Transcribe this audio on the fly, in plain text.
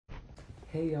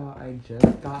Hey y'all, I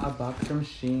just got a box from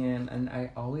SHEIN, and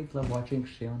I always love watching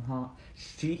SHEIN haul.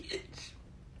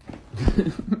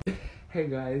 Hey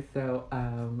guys, so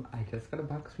I just got a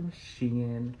box from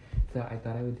SHEIN, so I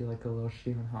thought I would do like a little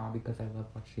SHEIN haul because I love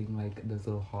watching like those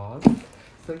little hauls.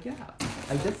 So yeah,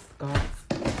 I just got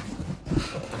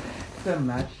some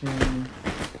matching.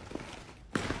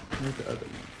 Where's the other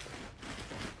one?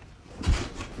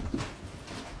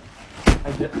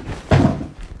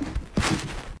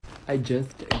 I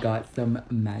just got some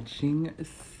matching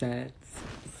sets,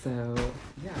 so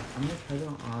yeah, I'm gonna try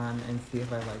them on and see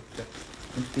if I like them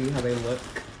and see how they look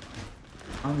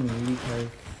on me because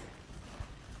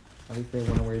obviously I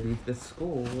want to wear these to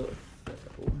school. So,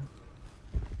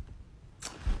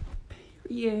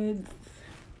 periods.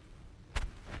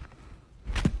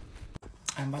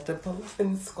 I'm about to pull up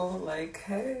in school like,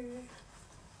 hey.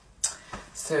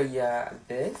 So yeah,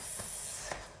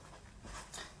 this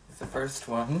is the first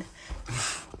one.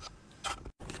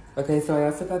 Okay, so I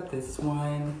also got this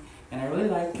one, and I really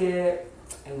like it.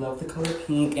 I love the color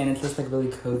pink, and it's just like really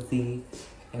cozy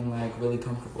and like really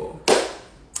comfortable.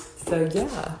 So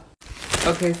yeah.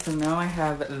 Okay, so now I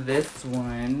have this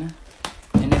one,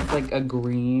 and it's like a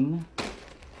green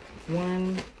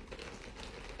one.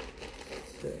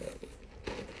 So,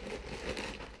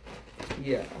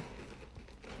 yeah.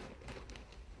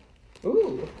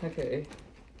 Ooh, okay.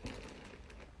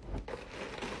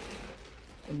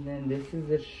 And then this is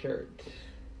a shirt.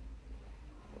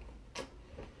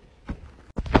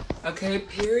 Okay,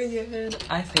 period.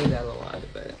 I say that a lot,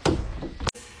 but.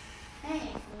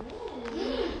 Hey.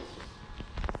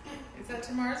 Is that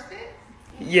tomorrow's fit?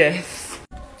 Yes.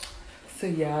 So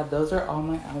yeah, those are all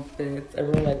my outfits. I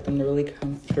really like them. They're really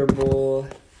comfortable.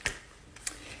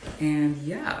 And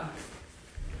yeah.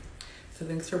 So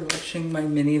thanks for watching my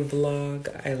mini vlog.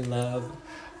 I love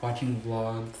watching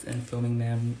vlogs and filming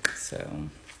them. So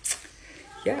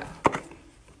yeah.